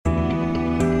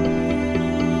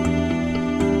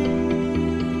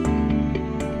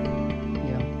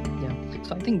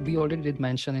think we already did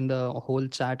mention in the whole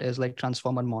chat is like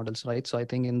transformer models, right? So I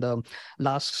think in the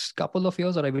last couple of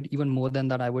years, or I would even more than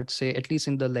that, I would say, at least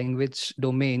in the language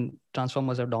domain,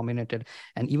 transformers have dominated.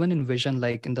 And even in vision,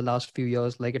 like in the last few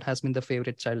years, like it has been the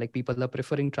favorite child. Like people are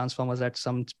preferring transformers at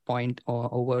some point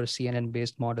over CNN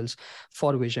based models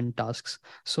for vision tasks.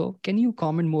 So can you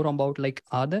comment more about, like,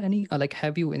 are there any like,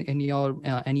 have you in your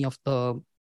any of the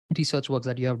research works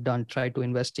that you have done try to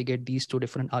investigate these two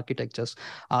different architectures?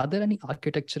 Are there any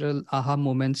architectural aha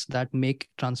moments that make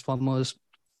transformers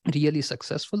really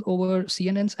successful over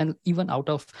CNNs and even out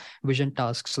of vision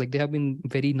tasks? Like they have been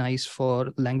very nice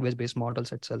for language based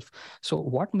models itself. So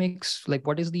what makes, like,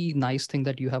 what is the nice thing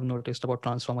that you have noticed about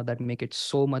transformer that make it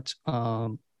so much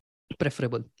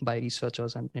preferable by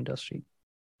researchers and industry?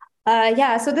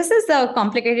 Yeah, so this is a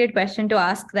complicated question to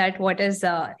ask, that what is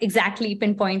exactly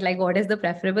pinpoint, like what is the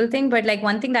preferable thing. But like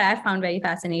one thing that I found very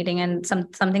fascinating and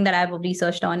something that I've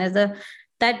researched on is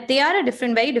that they are a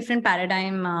very different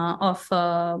paradigm of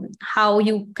how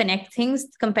you connect things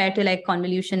compared to like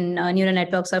convolution neural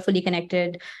networks or fully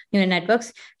connected neural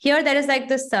networks. Here, there is like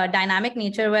this dynamic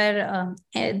nature where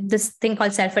this thing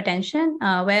called self-attention,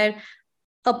 where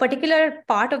a particular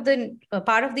part of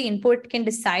the input can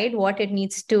decide what it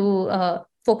needs to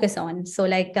focus on. So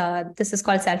like this is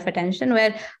called self-attention,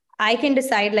 where I can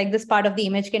decide, like this part of the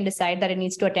image can decide that it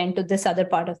needs to attend to this other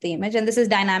part of the image, and this is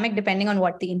dynamic depending on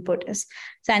what the input is.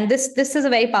 So, and this is a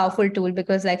very powerful tool,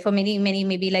 because like for many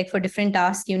maybe like for different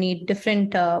tasks you need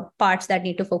different parts that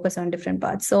need to focus on different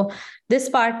parts. So this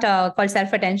part called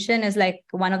self-attention is like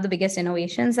one of the biggest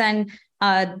innovations, and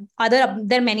there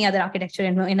are many other architecture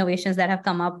innovations that have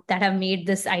come up that have made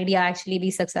this idea actually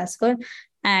be successful.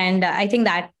 And I think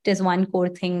that is one core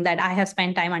thing that I have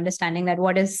spent time understanding, that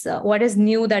what is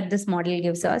new that this model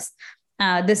gives us.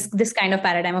 This kind of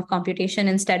paradigm of computation,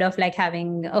 instead of like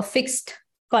having a fixed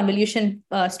convolution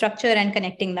structure and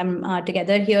connecting them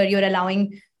together. Here, you're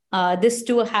allowing this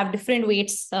to have different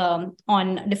weights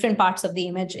on different parts of the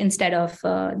image instead of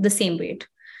the same weight.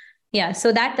 Yeah,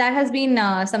 so that has been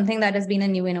something that has been a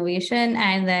new innovation.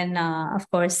 And then, of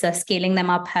course, scaling them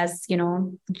up has,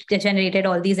 generated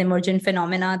all these emergent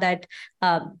phenomena that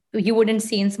you wouldn't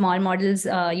see in small models.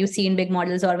 You see in big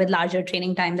models or with larger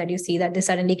training time, that you see that they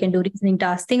suddenly can do reasoning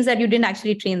tasks, things that you didn't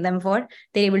actually train them for.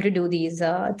 They're able to do these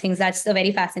things. That's a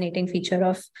very fascinating feature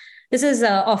of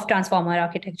transformer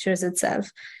architectures itself.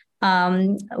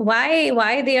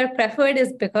 Why they are preferred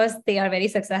is because they are very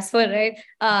successful, right?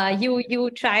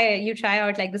 You try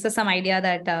out, like, this is some idea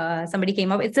that somebody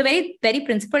came up. It's a very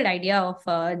principled idea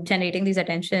of generating these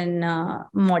attention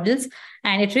models,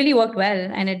 and it really worked well,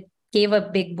 and it gave a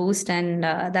big boost, and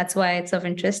that's why it's of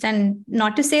interest. And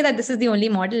not to say that this is the only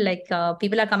model. Like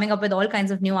people are coming up with all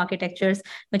kinds of new architectures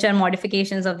which are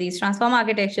modifications of these transformer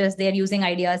architectures. They are using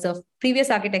ideas of previous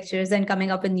architectures and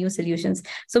coming up with new solutions.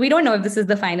 So we don't know if this is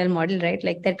the final model, right?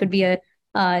 Like there could be a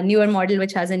newer model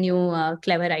which has a new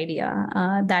clever idea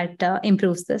that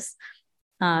improves this.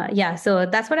 Yeah, so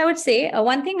that's what I would say.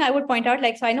 One thing I would point out,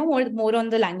 like, so I know more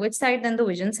on the language side than the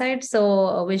vision side.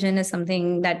 So vision is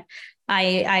something that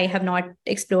I have not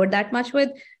explored that much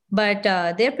with, but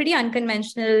they're pretty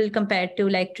unconventional compared to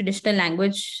like traditional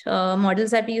language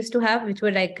models that we used to have, which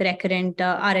were like recurrent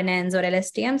RNNs or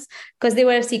LSTMs, because they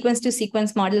were sequence to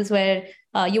sequence models where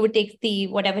you would take the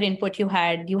whatever input you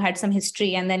had some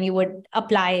history, and then you would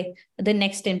apply the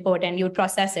next input and you would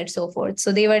process it, so forth.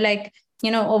 So they were like,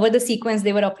 over the sequence,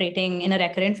 they were operating in a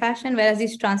recurrent fashion, whereas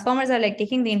these transformers are like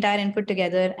taking the entire input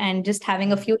together and just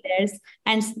having a few layers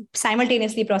and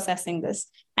simultaneously processing this.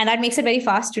 And that makes it very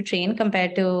fast to train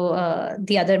compared to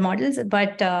the other models.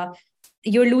 But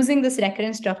you're losing this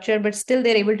recurrent structure, but still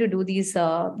they're able to do these,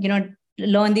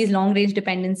 learn these long range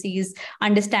dependencies,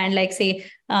 understand, like, say,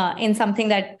 in something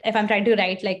that if I'm trying to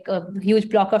write like a huge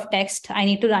block of text, I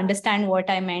need to understand what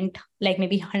I meant, like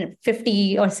maybe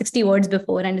 50 or 60 words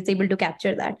before, and it's able to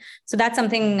capture that. So that's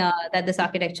something that this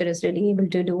architecture is really able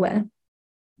to do well.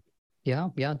 Yeah.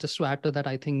 Just to add to that,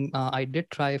 I think I did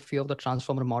try a few of the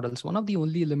transformer models. One of the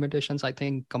only limitations, I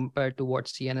think, compared to what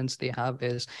CNNs they have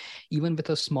is, even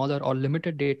with a smaller or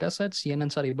limited data set,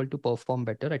 CNNs are able to perform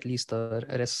better, at least the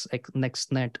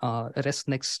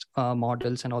ResNext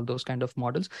models and all those kind of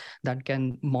models that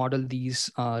can model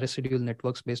these residual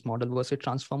networks based model, versus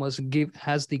transformers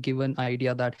has the given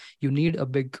idea that you need a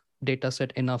big data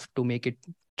set enough to make it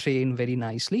train very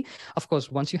nicely. Of course,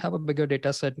 once you have a bigger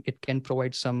data set, it can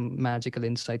provide some magical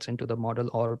insights into the model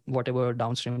or whatever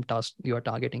downstream task you are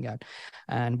targeting at.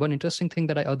 And one interesting thing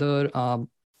that I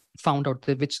found out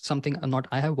that which something not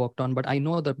I have worked on, but I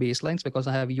know the baselines because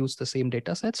I have used the same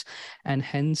data sets. And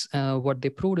hence what they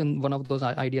proved in one of those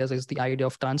ideas is the idea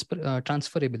of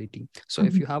transferability. So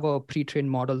if you have a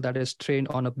pre-trained model that is trained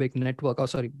on a big network, or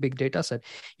sorry, big data set,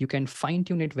 you can fine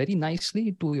tune it very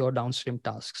nicely to your downstream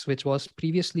tasks, which was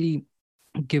previously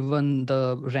given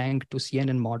the rank to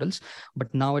CNN models.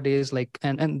 But nowadays, like,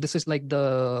 and this is like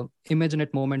the imagine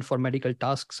moment for medical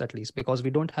tasks, at least, because we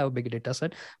don't have a big data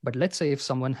set. But let's say if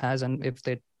someone has, and if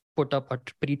they put up a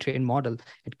pre-trained model,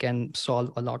 it can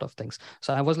solve a lot of things.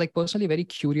 So I was like personally very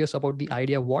curious about the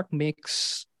idea, what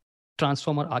makes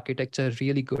transformer architecture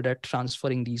really good at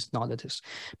transferring these knowledges,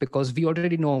 because we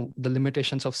already know the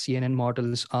limitations of CNN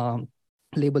models.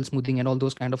 Label smoothing and all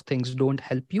those kind of things don't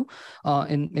help you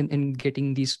in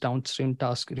getting these downstream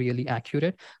tasks really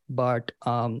accurate. But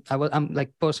I'm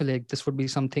like personally, like, this would be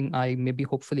something I maybe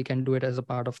hopefully can do it as a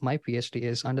part of my PhD,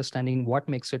 is understanding what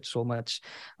makes it so much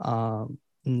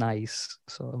nice.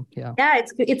 So yeah. Yeah,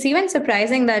 it's even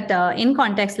surprising that in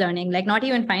context learning, like not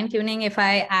even fine tuning, if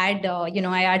I add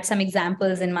I add some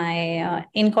examples in my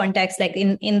in context, like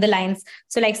in the lines.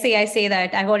 So like say I say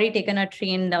that I've already taken a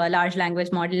trained large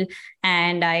language model,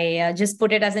 and I just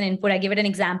put it as an input. I give it an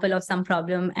example of some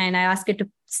problem and I ask it to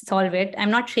solve it.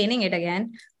 I'm not training it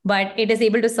again, but it is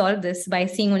able to solve this by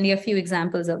seeing only a few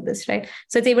examples of this, right?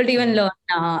 So it's able to even learn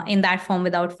in that form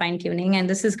without fine tuning. And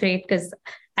this is great because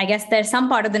I guess there's some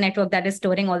part of the network that is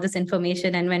storing all this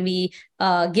information. And when we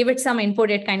give it some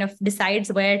input, it kind of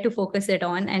decides where to focus it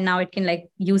on. And now it can like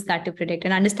use that to predict.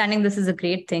 And understanding this is a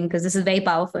great thing because this is very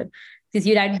powerful. Because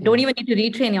you don't even need to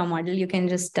retrain your model. You can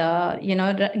just,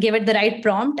 give it the right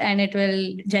prompt and it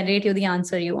will generate you the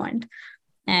answer you want.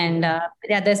 And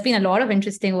there's been a lot of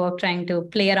interesting work trying to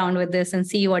play around with this and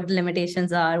see what the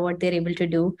limitations are, what they're able to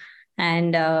do.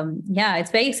 And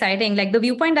it's very exciting. Like the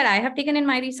viewpoint that I have taken in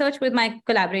my research with my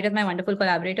collaborators, my wonderful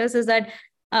collaborators, is that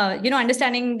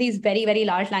understanding these very, very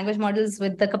large language models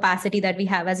with the capacity that we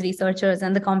have as researchers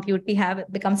and the compute we have, it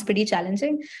becomes pretty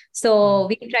challenging. So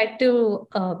we tried to,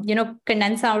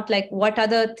 condense out like what are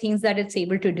the things that it's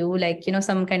able to do, like,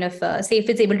 some kind of, say if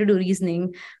it's able to do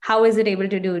reasoning, how is it able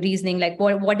to do reasoning? Like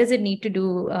what does it need to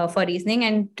do for reasoning,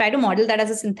 and try to model that as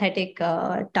a synthetic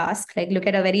task, like look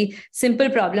at a very simple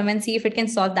problem and see if it can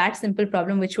solve that simple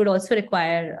problem, which would also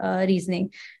require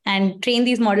reasoning, and train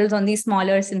these models on these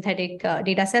smaller synthetic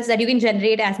data sets that you can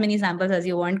generate as many samples as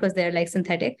you want because they're like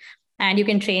synthetic, and you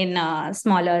can train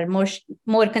smaller,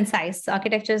 more concise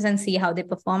architectures and see how they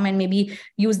perform, and maybe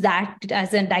use that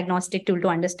as a diagnostic tool to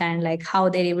understand like how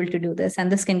they're able to do this,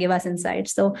 and this can give us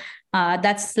insights. So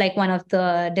that's like one of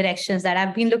the directions that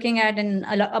I've been looking at, and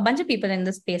a bunch of people in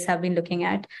this space have been looking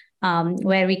at,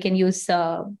 where we can use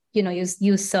tasks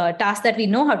that we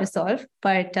know how to solve,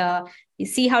 but you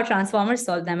see how transformers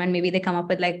solve them, and maybe they come up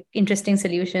with like interesting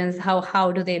solutions.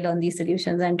 How do they learn these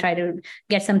solutions, and try to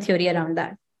get some theory around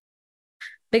that.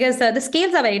 Because the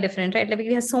scales are very different, right? Like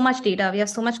we have so much data, we have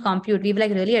so much compute, we've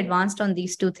like really advanced on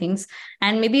these two things,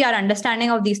 and maybe our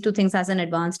understanding of these two things hasn't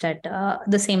advanced at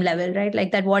the same level, right?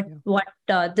 Like that what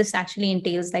this actually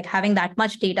entails, like having that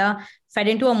much data fed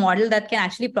into a model that can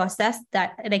actually process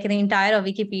that, like the entire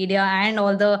Wikipedia and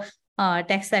all the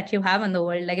text that you have in the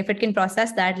world. Like if it can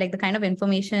process that, like the kind of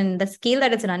information, the scale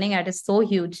that it's running at is so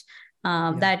huge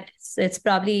that it's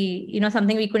probably,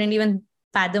 something we couldn't even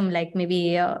fathom like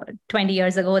maybe 20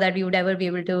 years ago that we would ever be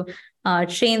able to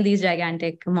train these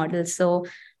gigantic models. So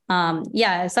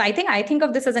so I think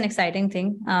of this as an exciting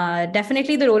thing.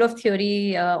 Definitely the role of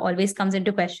theory always comes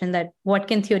into question, that what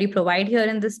can theory provide here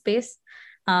in this space?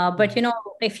 But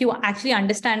if you actually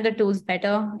understand the tools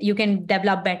better, you can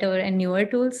develop better and newer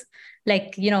tools.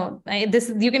 Like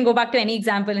this, you can go back to any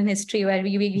example in history where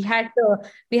we had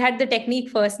the technique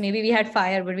first. Maybe we had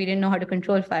fire, but we didn't know how to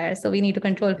control fire, so we need to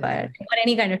control fire, or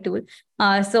any kind of tool.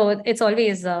 So it's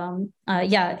always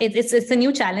it's a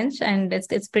new challenge, and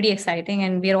it's pretty exciting,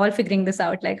 and we're all figuring this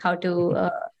out, like how to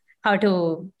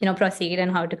proceed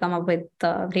and how to come up with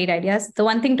great ideas. The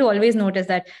one thing to always note is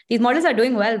that these models are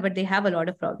doing well, but they have a lot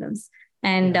of problems.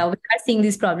 And we are seeing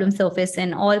these problems surface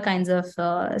in all kinds of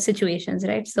situations,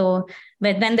 right? So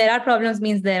when there are problems,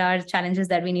 means there are challenges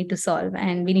that we need to solve,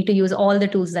 and we need to use all the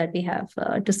tools that we have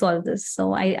to solve this.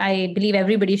 So I believe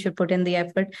everybody should put in the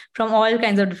effort from all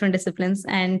kinds of different disciplines,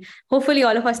 and hopefully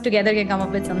all of us together can come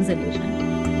up with some solution.